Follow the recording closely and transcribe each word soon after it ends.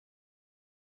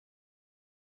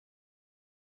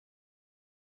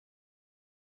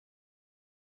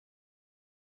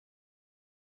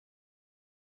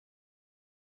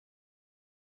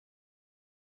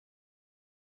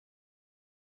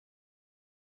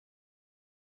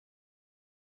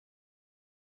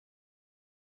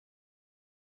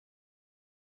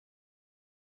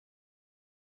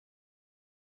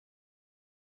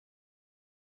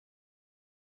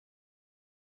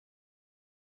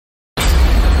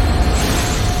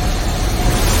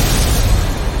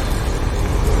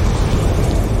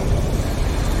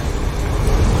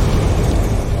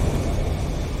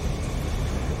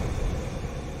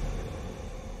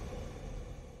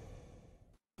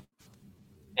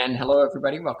And hello,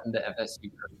 everybody. Welcome to FSU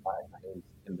Coach Live. My name is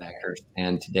Tim Backhurst,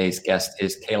 and today's guest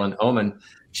is Kaylin Oman.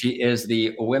 She is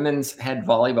the women's head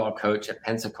volleyball coach at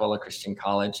Pensacola Christian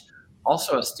College,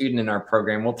 also a student in our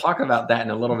program. We'll talk about that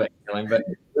in a little bit, Kaylin, but if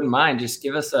you wouldn't mind, just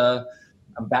give us a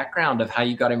background of how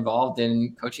you got involved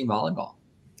in coaching volleyball.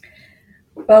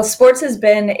 Well, sports has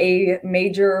been a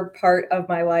major part of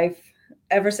my life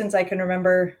ever since I can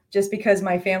remember, just because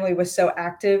my family was so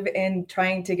active in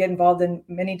trying to get involved in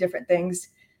many different things,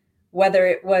 whether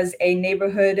it was a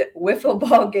neighborhood wiffle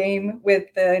ball game with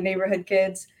the neighborhood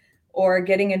kids or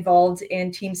getting involved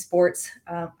in team sports.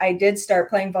 I did start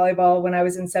playing volleyball when I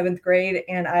was in seventh grade,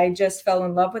 and I just fell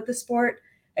in love with the sport.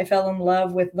 I fell in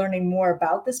love with learning more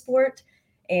about the sport,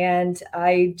 and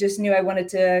I just knew I wanted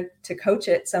to coach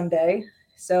it someday.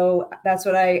 So that's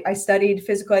what I studied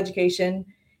physical education,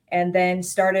 and then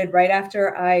started right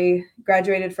after I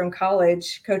graduated from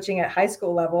college coaching at high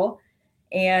school level,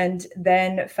 and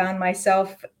then found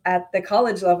myself at the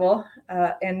college level.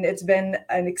 And it's been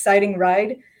an exciting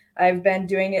ride. I've been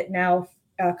doing it now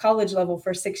college level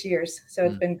for 6 years. So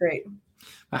it's been great.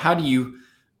 How do you,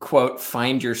 quote,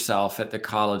 find yourself at the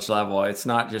college level? It's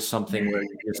not just something where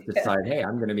you just decide, hey,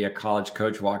 I'm going to be a college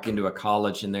coach, walk into a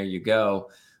college, and there you go.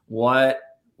 What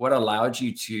allowed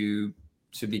you to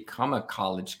become a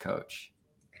college coach?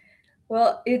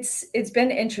 Well, it's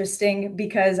been interesting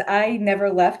because I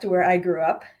never left where I grew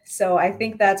up. So I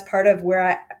think that's part of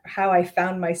how I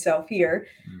found myself here.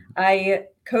 I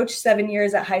coached 7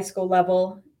 years at high school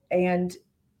level and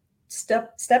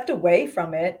stepped away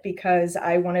from it because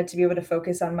I wanted to be able to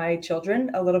focus on my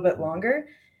children a little bit longer.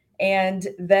 And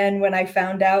then when I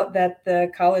found out that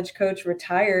the college coach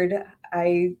retired,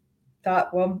 I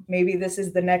thought, well, maybe this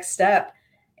is the next step,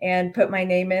 and put my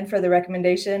name in for the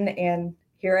recommendation, and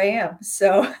here I am.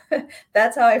 So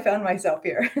that's how I found myself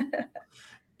here.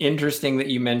 Interesting that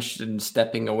you mentioned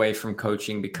stepping away from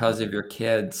coaching because of your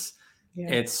kids. Yeah.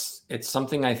 It's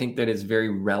something I think that is very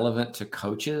relevant to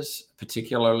coaches,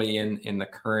 particularly in the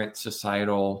current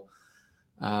societal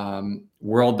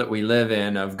world that we live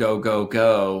in of go, go,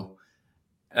 go.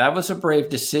 That was a brave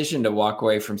decision to walk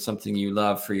away from something you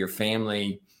love for your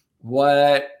family.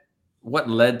 What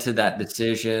led to that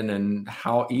decision, and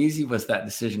how easy was that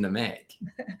decision to make?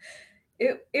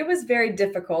 It was very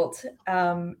difficult.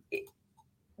 And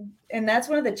that's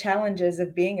one of the challenges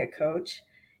of being a coach,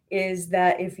 is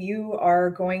that if you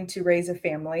are going to raise a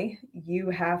family, you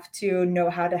have to know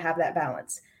how to have that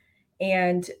balance.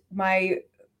 And my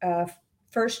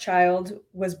first child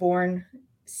was born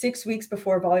 6 weeks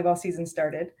before volleyball season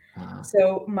started. Wow.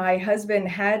 So my husband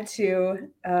had to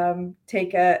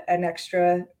take an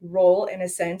extra role, in a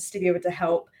sense, to be able to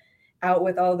help out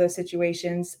with all of those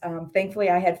situations. Thankfully,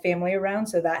 I had family around,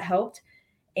 so that helped.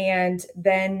 And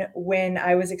then when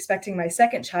I was expecting my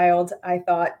second child, I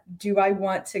thought, do I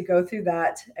want to go through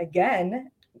that again?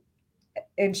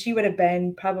 And she would have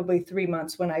been probably 3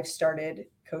 months when I started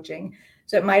coaching.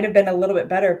 So it might have been a little bit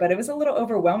better, but it was a little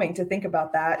overwhelming to think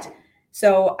about that.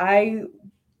 So I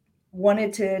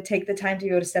wanted to take the time to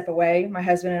go to step away. My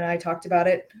husband and I talked about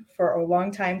it for a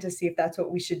long time to see if that's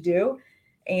what we should do.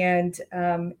 And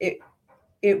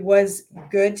it was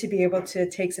good to be able to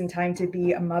take some time to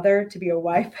be a mother, to be a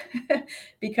wife,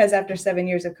 because after 7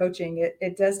 years of coaching,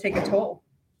 it does take a toll.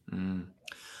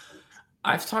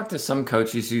 I've talked to some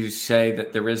coaches who say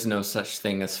that there is no such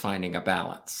thing as finding a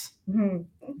balance.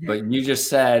 Mm-hmm. But you just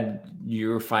said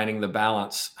you're finding the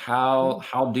balance.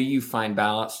 How do you find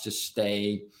balance to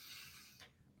stay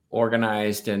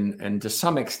organized and to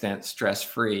some extent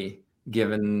stress-free,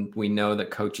 given we know that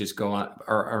coaches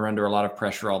are under a lot of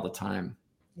pressure all the time?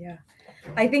 Yeah.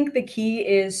 I think the key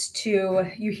is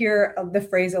you hear the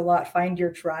phrase a lot, find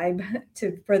your tribe,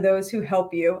 for those who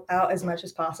help you out as much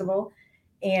as possible.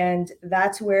 And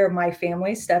that's where my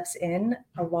family steps in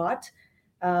a lot.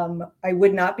 I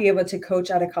would not be able to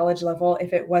coach at a college level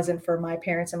if it wasn't for my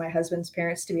parents and my husband's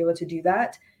parents to be able to do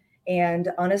that.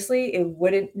 And honestly, it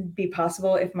wouldn't be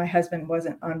possible if my husband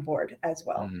wasn't on board as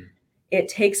well. Mm-hmm. It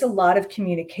takes a lot of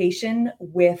communication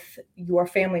with your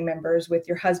family members, with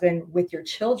your husband, with your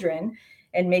children,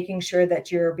 and making sure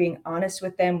that you're being honest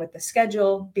with them with the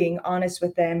schedule, being honest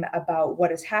with them about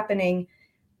what is happening.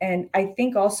 And I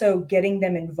think also getting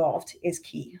them involved is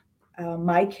key.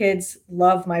 My kids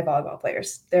love my volleyball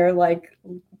players. They're like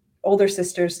older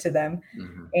sisters to them.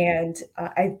 Mm-hmm. And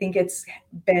I think it's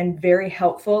been very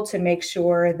helpful to make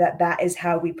sure that that is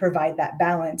how we provide that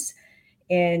balance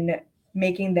in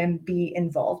making them be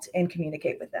involved and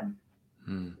communicate with them.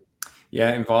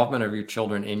 Yeah, involvement of your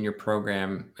children in your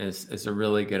program is a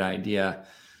really good idea.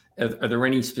 Are there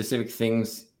any specific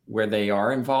things where they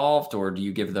are involved, or do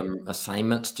you give them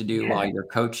assignments to do while you're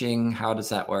coaching? How does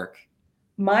that work?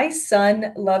 My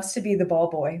son loves to be the ball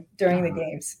boy during the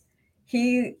games.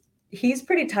 He's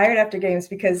pretty tired after games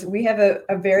because we have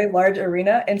a very large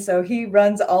arena, and so he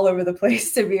runs all over the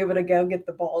place to be able to go get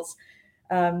the balls.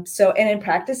 And in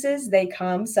practices, they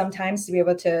come sometimes to be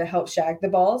able to help shag the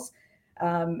balls.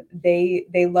 They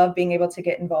love being able to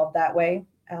get involved that way.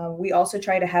 We also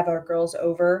try to have our girls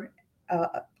over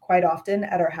quite often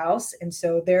at our house, and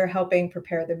so they're helping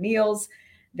prepare the meals.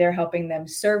 They're helping them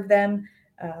serve them.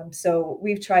 So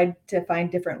we've tried to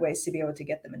find different ways to be able to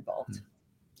get them involved.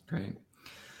 Great.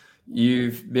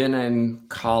 You've been in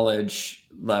college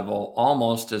level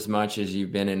almost as much as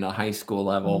you've been in the high school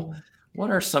level. Mm-hmm. What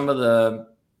are some of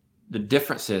the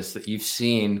differences that you've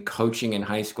seen coaching in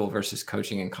high school versus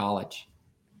coaching in college?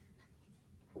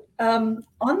 On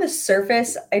the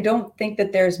surface, I don't think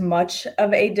that there's much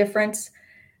of a difference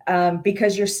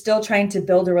because you're still trying to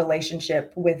build a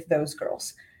relationship with those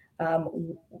girls.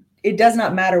 It does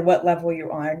not matter what level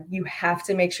you're on. You have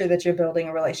to make sure that you're building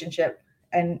a relationship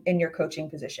and in your coaching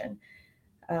position.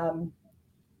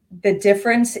 The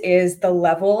difference is the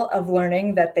level of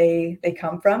learning that they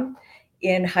come from.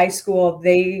 In high school,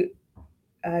 they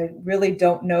really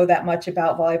don't know that much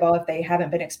about volleyball if they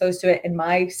haven't been exposed to it. In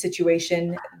my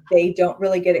situation, they don't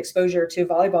really get exposure to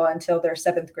volleyball until their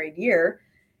 7th grade year.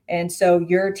 And so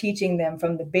you're teaching them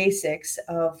from the basics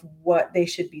of what they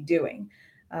should be doing.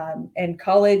 In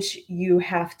college, you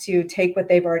have to take what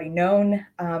they've already known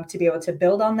to be able to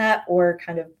build on that or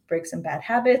kind of break some bad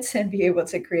habits and be able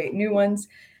to create new ones.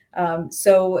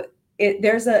 So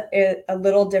there's a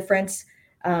little difference.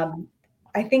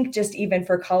 I think just even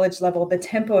for college level, the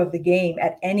tempo of the game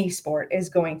at any sport is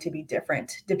going to be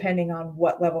different depending on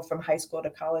what level from high school to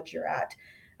college you're at.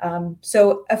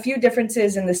 So a few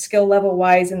differences in the skill level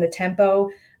wise and the tempo,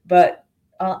 but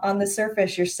on the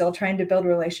surface, you're still trying to build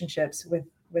relationships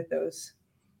with those.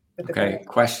 Okay.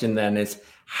 Question then is,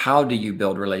 how do you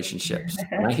build relationships?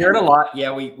 I hear it a lot.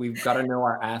 Yeah, we've got to know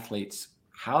our athletes.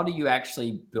 How do you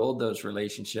actually build those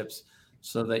relationships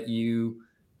so that you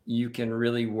can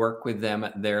really work with them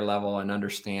at their level and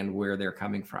understand where they're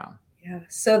coming from? Yeah.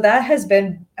 So that has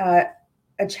been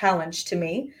a challenge to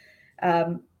me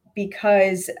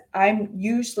because I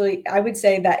would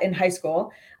say that in high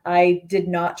school, I did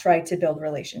not try to build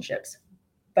relationships.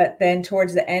 But then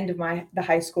towards the end of the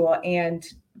high school and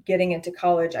getting into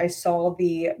college, I saw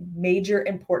the major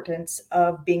importance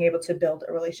of being able to build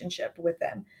a relationship with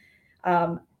them.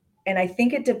 And I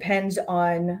think it depends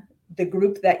on the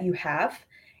group that you have,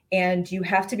 and you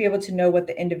have to be able to know what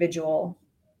the individual,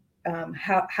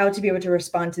 how to be able to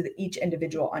respond to each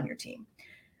individual on your team.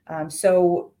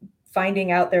 So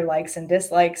finding out their likes and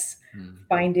dislikes,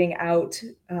 finding out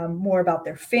more about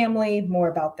their family, more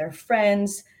about their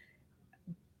friends,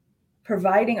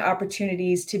 providing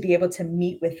opportunities to be able to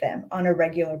meet with them on a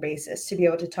regular basis, to be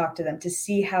able to talk to them, to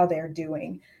see how they're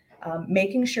doing,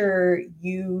 making sure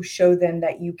you show them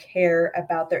that you care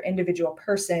about their individual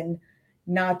person,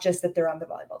 not just that they're on the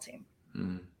volleyball team.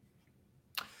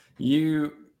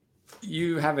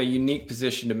 You have a unique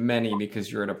position to many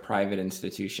because you're at a private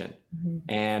institution.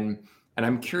 And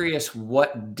I'm curious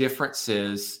what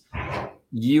differences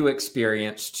you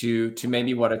experience to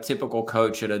maybe what a typical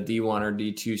coach at a D1 or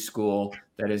D2 school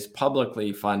that is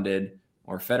publicly funded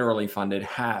or federally funded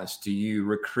has. Do you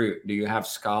recruit? Do you have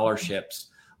scholarships?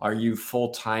 Are you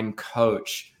full-time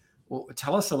coach? Well,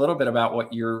 tell us a little bit about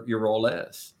what your role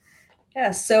is.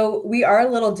 Yeah, so we are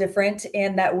a little different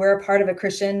in that we're a part of a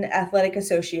Christian athletic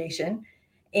association,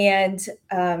 and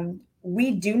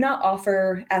we do not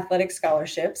offer athletic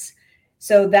scholarships.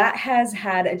 So that has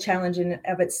had a challenge in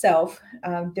of itself.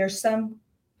 There's some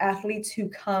athletes who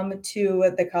come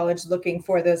to the college looking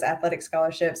for those athletic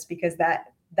scholarships because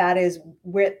that is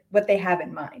what they have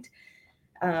in mind.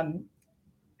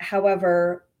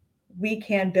 However, we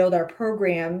can build our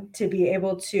program to be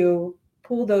able to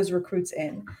pull those recruits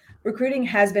in. Recruiting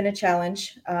has been a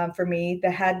challenge for me.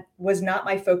 That was not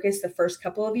my focus the first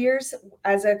couple of years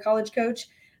as a college coach,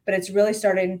 but it's really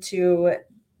starting to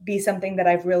be something that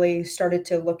I've really started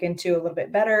to look into a little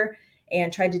bit better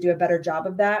and tried to do a better job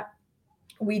of that.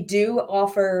 We do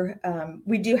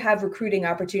have recruiting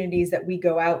opportunities that we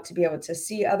go out to be able to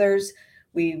see others.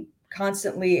 We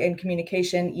constantly in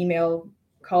communication, email,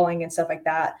 calling, and stuff like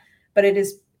that. But it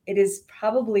is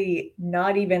probably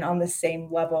not even on the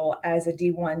same level as a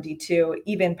D1, D2,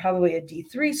 even probably a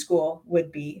D3 school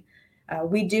would be.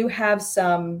 We do have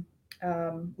some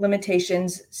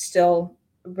limitations still,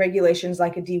 regulations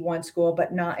like a D1 school,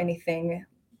 but not anything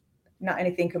not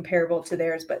anything comparable to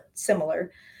theirs, but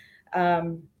similar.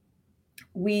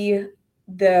 We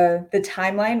the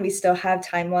timeline, we still have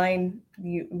timeline.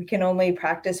 We can only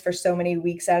practice for so many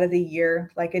weeks out of the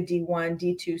year, like a D1,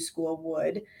 D2 school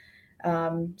would.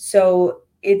 So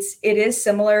it is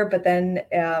similar, but then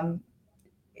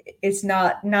it's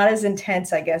not as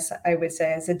intense, I guess I would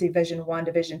say, as a Division I,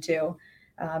 Division II,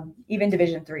 even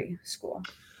Division III school.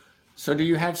 So do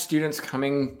you have students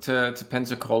coming to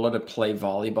Pensacola to play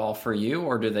volleyball for you,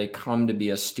 or do they come to be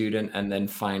a student and then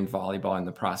find volleyball in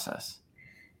the process?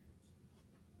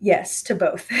 Yes, to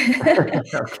both.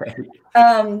 Okay.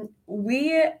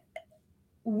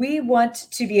 We want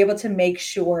to be able to make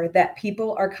sure that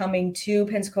people are coming to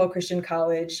Pensacola Christian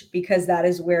College because that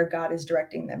is where God is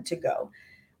directing them to go.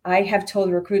 I have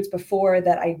told recruits before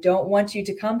that I don't want you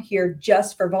to come here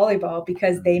just for volleyball,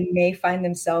 because they may find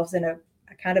themselves in a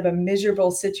kind of a miserable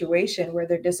situation where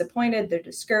they're disappointed, they're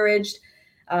discouraged,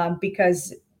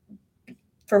 because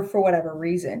for whatever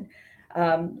reason.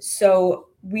 So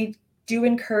we do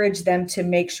encourage them to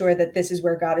make sure that this is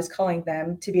where God is calling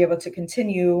them to be able to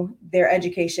continue their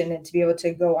education and to be able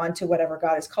to go on to whatever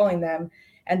God is calling them.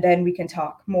 And then we can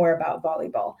talk more about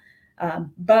volleyball.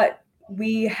 But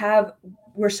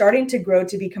we're starting to grow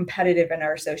to be competitive in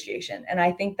our association. And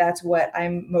I think that's what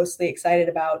I'm mostly excited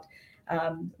about.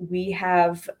 We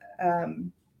have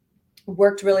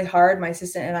worked really hard. My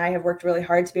assistant and I have worked really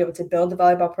hard to be able to build a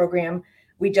volleyball program.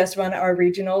 We just won our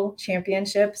regional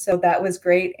championship, so that was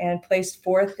great, and placed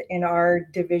 4th in our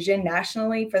division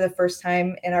nationally for the first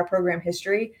time in our program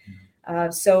history.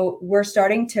 So we're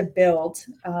starting to build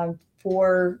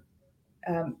for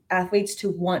athletes to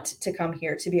want to come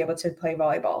here to be able to play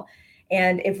volleyball.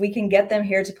 And if we can get them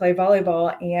here to play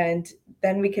volleyball, and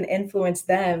then we can influence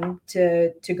them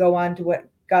to go on to what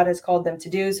God has called them to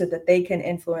do, so that they can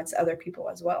influence other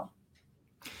people as well.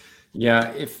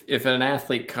 Yeah, if an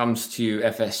athlete comes to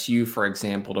FSU, for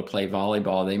example, to play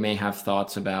volleyball, they may have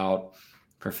thoughts about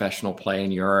professional play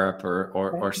in Europe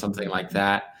or something like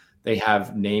that. They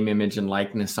have name, image, and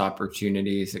likeness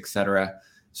opportunities, et cetera.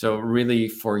 So really,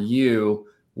 for you,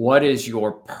 what is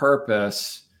your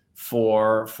purpose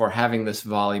for having this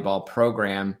volleyball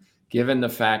program, given the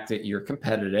fact that you're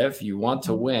competitive, you want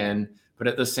to win, but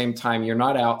at the same time, you're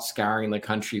not out scouring the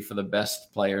country for the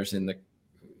best players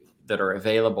that are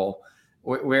available?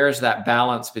 Where is that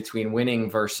balance between winning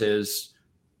versus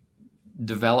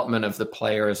development of the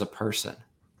player as a person?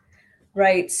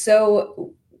 Right.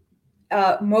 So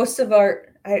most of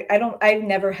I've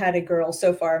never had a girl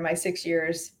so far in my 6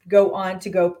 years go on to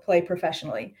go play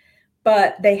professionally,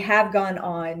 but they have gone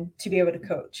on to be able to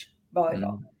coach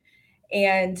volleyball.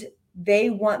 And they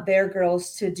want their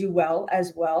girls to do well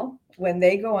as well when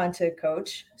they go on to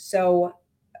coach. So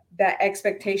that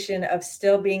expectation of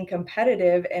still being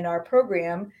competitive in our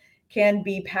program can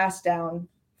be passed down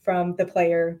from the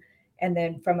player, and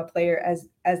then from a player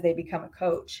as they become a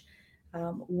coach.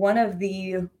 One of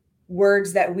the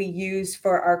words that we use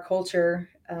for our culture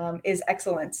is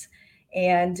excellence,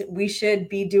 and we should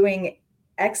be doing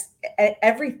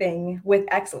everything with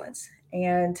excellence.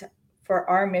 And for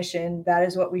our mission, that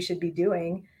is what we should be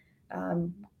doing,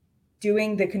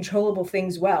 doing the controllable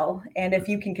things well. And if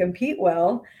you can compete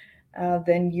well,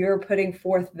 then you're putting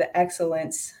forth the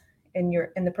excellence in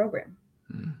the program.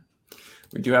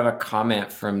 We do have a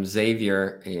comment from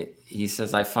Xavier. He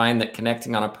says, I find that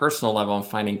connecting on a personal level and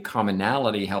finding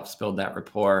commonality helps build that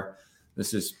rapport.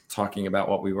 This is talking about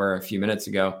what we were a few minutes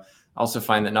ago. I also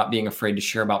find that not being afraid to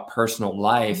share about personal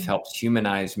life helps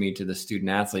humanize me to the student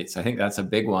athletes. I think that's a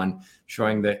big one,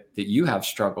 showing that you have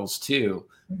struggles too,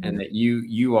 and that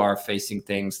you are facing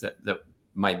things that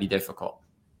might be difficult.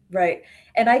 Right.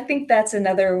 And I think that's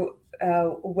another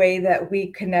way that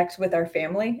we connect with our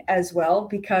family as well,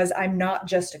 because I'm not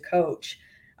just a coach.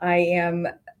 I am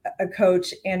a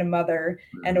coach and a mother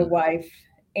and a wife.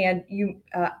 And you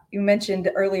mentioned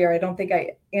earlier, I don't think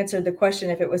I answered the question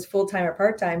if it was full-time or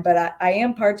part-time, but I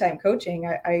am part-time coaching.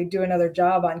 I do another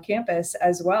job on campus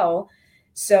as well.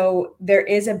 So there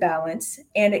is a balance,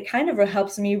 and it kind of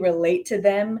helps me relate to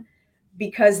them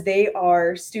because they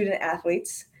are student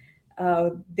athletes.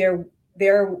 Some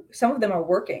of them are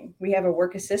working. We have a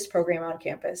work assist program on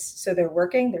campus. So they're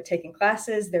working, they're taking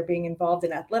classes, they're being involved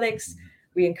in athletics.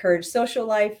 We encourage social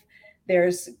life.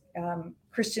 There's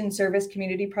Christian service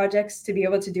community projects to be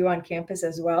able to do on campus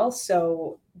as well.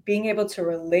 So being able to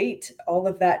relate all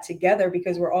of that together,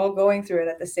 because we're all going through it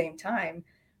at the same time,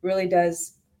 really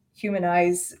does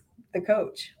humanize the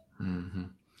coach. Mm-hmm.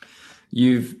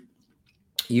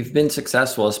 You've been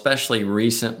successful, especially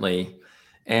recently,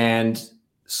 and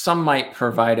some might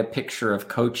provide a picture of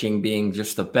coaching being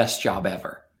just the best job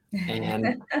ever.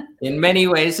 And in many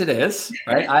ways it is,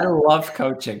 right? I love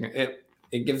coaching.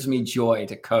 It gives me joy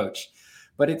to coach.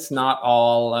 but it's not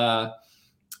all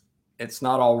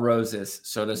roses,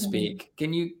 so to speak.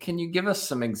 Can you give us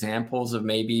some examples of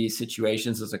maybe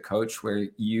situations as a coach where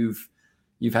you've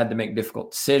had to make difficult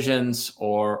decisions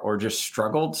or just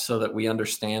struggled, so that we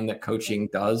understand that coaching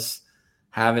does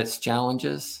have its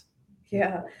challenges?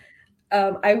 Yeah.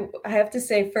 I have to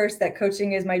say first that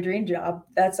coaching is my dream job.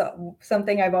 That's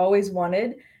something I've always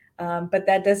wanted. But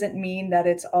that doesn't mean that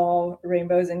it's all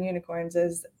rainbows and unicorns,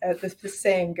 as the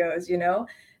saying goes.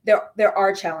 There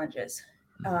are challenges,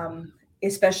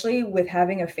 especially with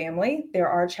having a family. There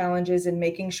are challenges in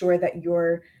making sure that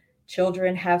your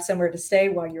children have somewhere to stay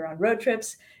while you're on road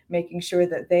trips, making sure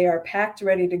that they are packed,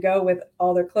 ready to go with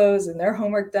all their clothes and their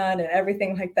homework done and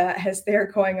everything like that as they're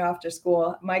going off to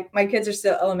school. My kids are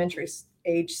still elementary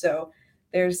age, so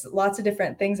there's lots of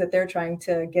different things that they're trying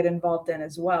to get involved in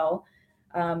as well.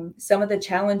 Some of the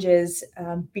challenges,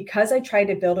 because I try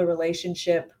to build a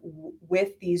relationship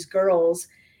with these girls,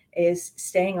 is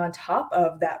staying on top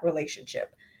of that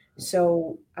relationship.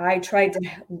 So I tried to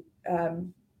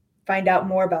find out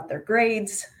more about their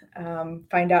grades,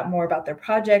 find out more about their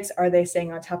projects. Are they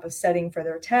staying on top of studying for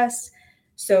their tests?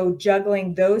 So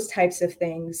juggling those types of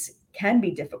things can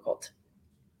be difficult.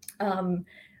 And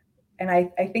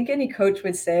I think any coach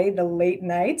would say the late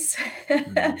nights,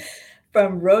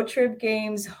 from road trip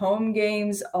games, home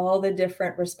games, all the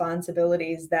different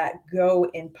responsibilities that go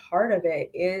in part of it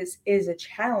is a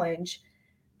challenge.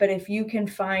 But if you can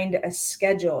find a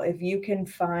schedule, if you can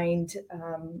find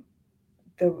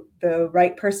the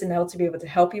right personnel to be able to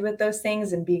help you with those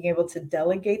things and being able to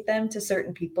delegate them to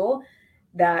certain people,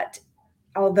 that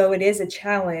although it is a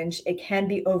challenge, it can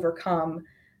be overcome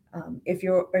if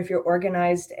you're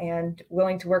organized and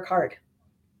willing to work hard.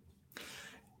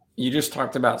 You just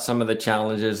talked about some of the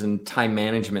challenges, and time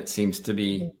management seems to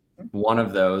be one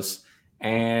of those.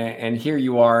 And here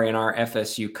you are in our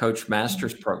FSU Coach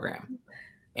Masters program.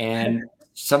 And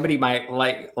somebody might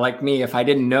like me, if I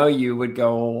didn't know you, would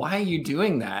go, why are you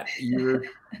doing that?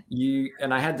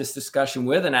 And I had this discussion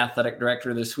with an athletic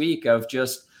director this week of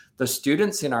just the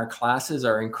students in our classes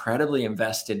are incredibly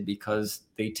invested because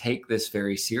they take this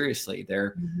very seriously.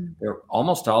 They're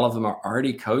almost all of them are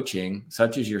already coaching,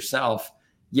 such as yourself,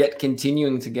 yet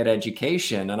continuing to get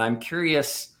education. And I'm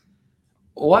curious,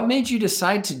 what made you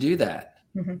decide to do that?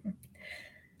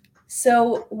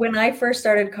 So when I first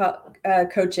started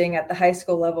coaching at the high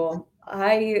school level,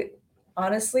 I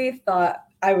honestly thought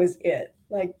I was it.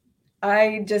 Like,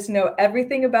 I just know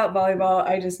everything about volleyball.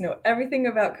 I just know everything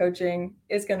about coaching.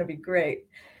 It's going to be great.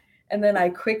 And then I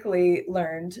quickly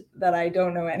learned that I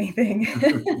don't know anything.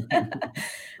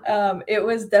 It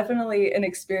was definitely an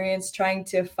experience trying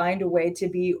to find a way to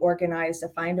be organized, to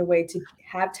find a way to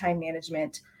have time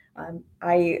management.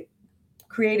 I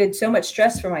created so much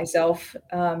stress for myself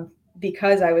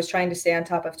because I was trying to stay on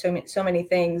top of so many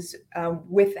things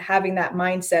with having that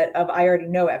mindset of I already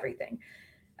know everything.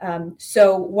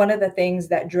 So one of the things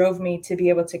that drove me to be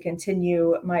able to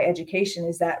continue my education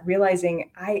is that realizing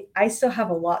I still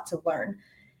have a lot to learn.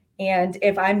 And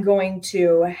if I'm going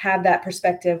to have that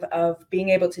perspective of being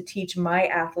able to teach my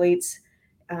athletes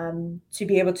to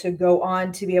be able to go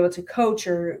on to be able to coach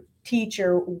or teach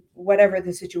or whatever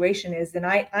the situation is, then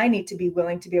I need to be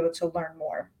willing to be able to learn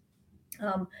more.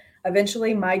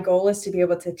 Eventually, my goal is to be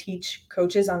able to teach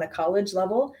coaches on a college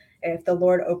level if the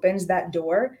Lord opens that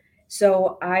door.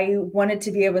 So I wanted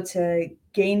to be able to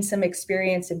gain some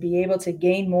experience and be able to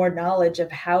gain more knowledge of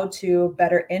how to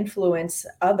better influence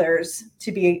others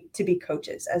to be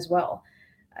coaches as well.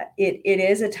 It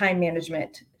is a time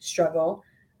management struggle,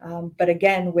 but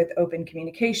again, with open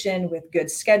communication, with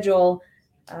good schedule,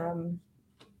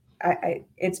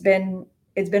 it's been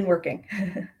working.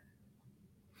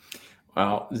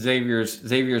 Well, Xavier's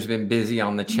been busy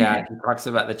on the chat. He talks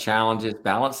about the challenges,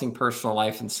 balancing personal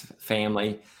life and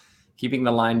family, keeping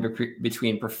the line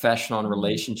between professional and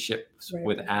relationships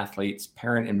with athletes,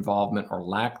 parent involvement or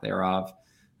lack thereof,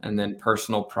 and then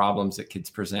personal problems that kids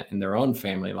present in their own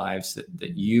family lives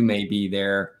that you may be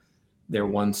their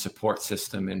one support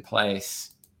system in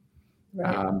place.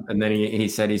 Right. And then he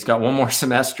said he's got one more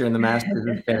semester in the Masters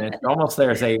and finished. Almost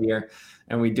there, Xavier.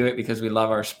 And we do it because we love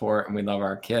our sport and we love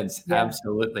our kids. Yeah.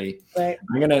 Absolutely. Right.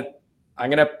 I'm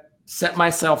gonna set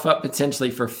myself up potentially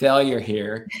for failure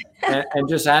here, and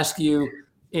just ask you,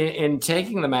 in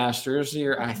taking the Masters,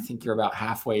 I think you're about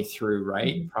halfway through,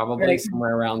 right? Probably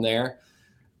somewhere around there.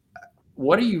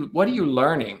 What are you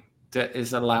learning that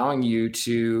is allowing you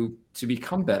to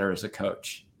become better as a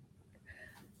coach?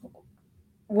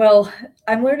 Well,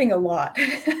 I'm learning a lot.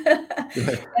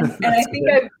 and I think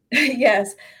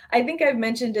I think I've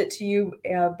mentioned it to you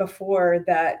before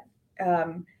that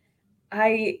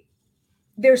I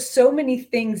there's so many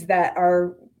things that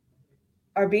are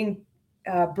being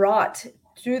brought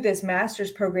through this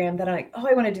master's program that I'm like, oh,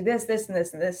 I want to do this, this, and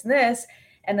this, and this, and this.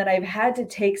 And then I've had to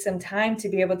take some time to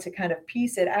be able to kind of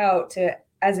piece it out to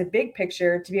as a big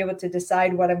picture to be able to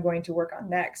decide what I'm going to work on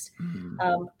next.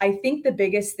 Mm-hmm. I think the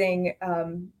biggest thing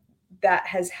that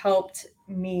has helped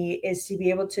me is to be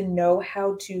able to know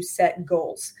how to set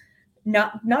goals,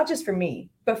 not just for me,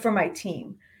 but for my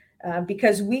team,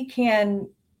 because we can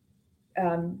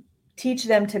teach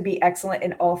them to be excellent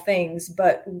in all things,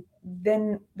 but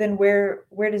then where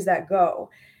does that go?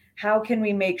 How can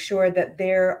we make sure that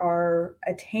they are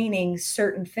attaining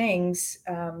certain things,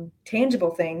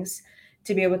 tangible things,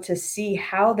 to be able to see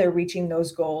how they're reaching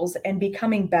those goals and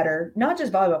becoming better, not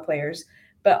just volleyball players,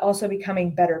 but also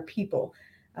becoming better people?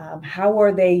 How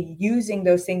are they using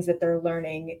those things that they're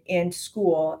learning in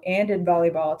school and in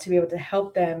volleyball to be able to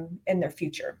help them in their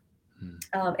future?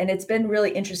 And it's been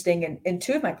really interesting in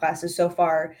two of my classes so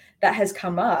far that has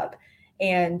come up,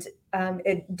 and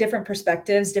different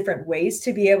perspectives, different ways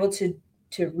to be able to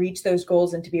reach those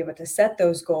goals and to be able to set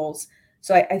those goals.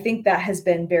 So I think that has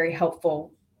been very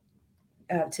helpful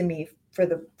to me for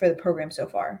the program so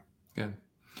far. Good.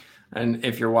 And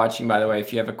if you're watching, by the way,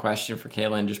 if you have a question for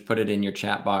Kaylin, just put it in your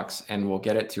chat box and we'll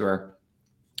get it to her.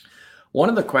 One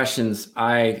of the questions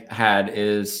I had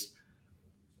is,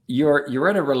 you're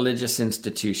at a religious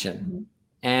institution,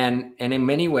 mm-hmm. and in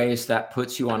many ways that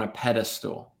puts you on a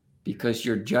pedestal because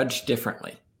you're judged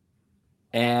differently.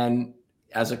 And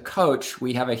as a coach,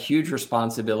 we have a huge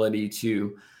responsibility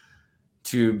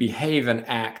to behave and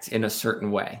act in a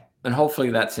certain way. And hopefully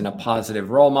that's in a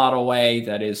positive role model way,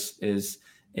 that is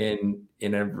in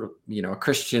a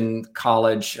Christian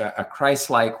college, a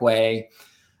Christ-like way.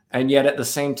 And yet at the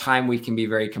same time, we can be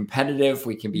very competitive.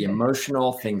 We can be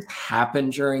emotional. Things happen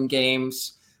during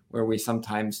games where we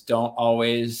sometimes don't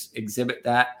always exhibit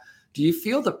that. Do you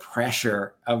feel the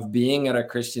pressure of being at a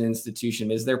Christian institution?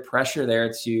 Is there pressure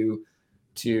there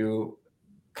to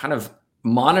kind of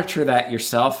monitor that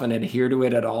yourself and adhere to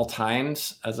it at all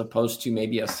times, as opposed to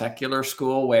maybe a secular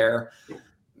school where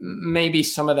maybe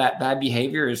some of that bad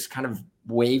behavior is kind of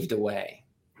waved away?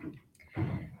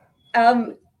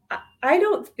 I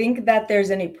don't think that there's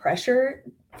any pressure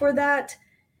for that,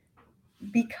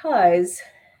 because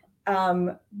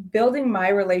building my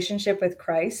relationship with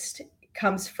Christ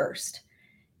comes first.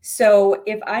 So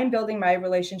if I'm building my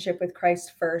relationship with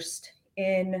Christ first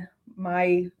in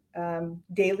my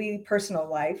daily personal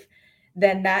life,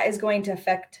 then that is going to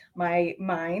affect my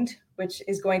mind, which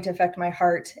is going to affect my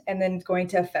heart, and then going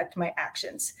to affect my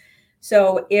actions.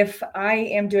 So if I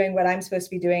am doing what I'm supposed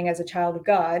to be doing as a child of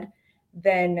God,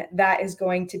 then that is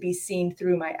going to be seen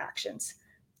through my actions.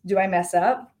 Do I mess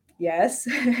up? Yes.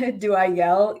 Do I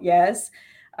yell? Yes.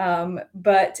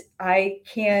 But I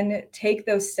can take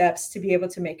those steps to be able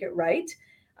to make it right.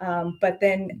 But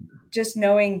then just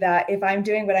knowing that if I'm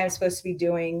doing what I'm supposed to be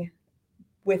doing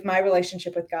with my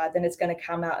relationship with God, then it's going to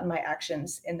come out in my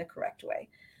actions in the correct way.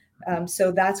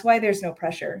 So that's why there's no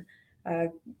pressure.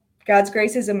 God's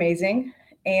grace is amazing,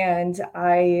 and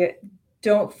I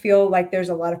don't feel like there's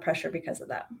a lot of pressure because of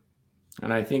that.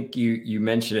 And I think you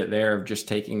mentioned it there, of just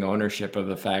taking ownership of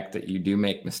the fact that you do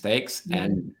make mistakes, mm-hmm.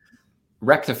 and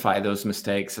rectify those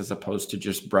mistakes as opposed to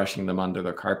just brushing them under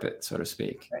the carpet, so to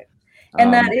speak. Right.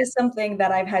 And that is something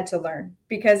that I've had to learn,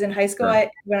 because in high school, sure.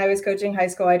 When I was coaching high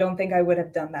school, I don't think I would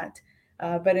have done that.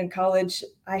 But in college,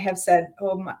 I have said,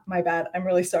 oh, my bad, I'm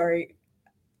really sorry,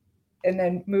 and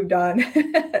then moved on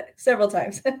several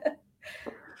times.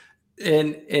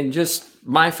 And just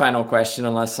my final question,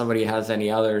 unless somebody has any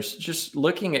others, just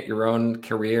looking at your own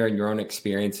career and your own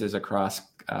experiences across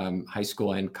high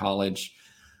school and college,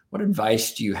 what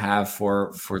advice do you have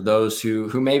for those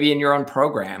who may be in your own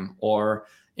program or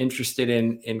interested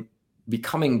in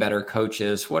becoming better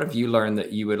coaches? What have you learned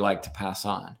that you would like to pass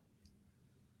on?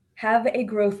 Have a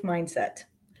growth mindset.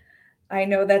 I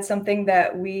know that's something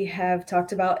that we have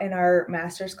talked about in our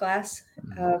master's class.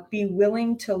 Be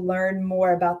willing to learn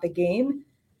more about the game.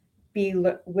 Be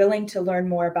willing to learn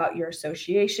more about your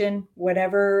association,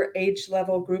 whatever age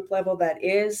level, group level that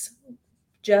is.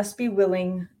 Just be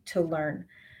willing to learn.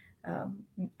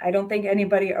 I don't think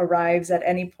anybody arrives at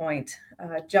any point.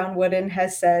 John Wooden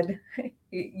has said,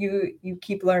 you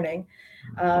keep learning.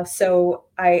 So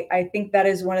I think that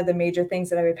is one of the major things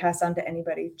that I would pass on to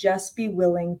anybody. Just be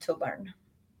willing to learn.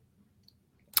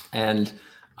 And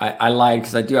I lied,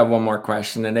 because I do have one more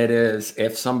question, and it is,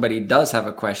 if somebody does have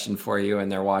a question for you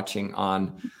and they're watching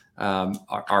on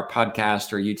our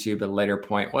podcast or YouTube at a later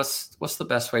point, what's the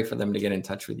best way for them to get in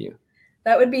touch with you?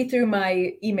 That would be through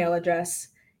my email address,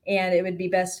 and it would be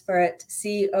best for it,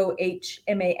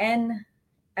 COHMAN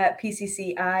at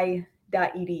pcci.edu.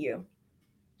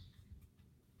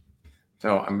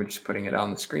 So I'm just putting it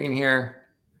on the screen here.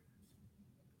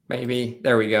 Maybe.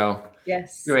 There we go.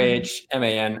 Yes.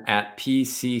 UAHMAN at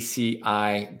pcci.edu.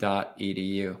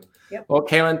 Yep. Well,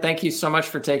 Kaylin, thank you so much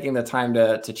for taking the time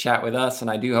to chat with us.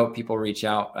 And I do hope people reach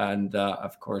out. And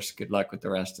of course, good luck with the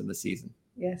rest of the season.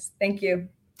 Yes. Thank you.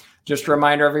 Just a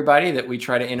reminder, everybody, that we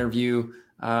try to interview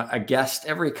a guest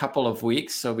every couple of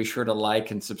weeks. So be sure to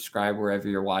like and subscribe wherever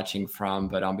you're watching from.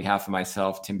 But on behalf of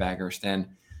myself, Tim Baghurst, and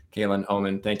Kaylin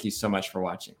Oman, thank you so much for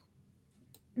watching.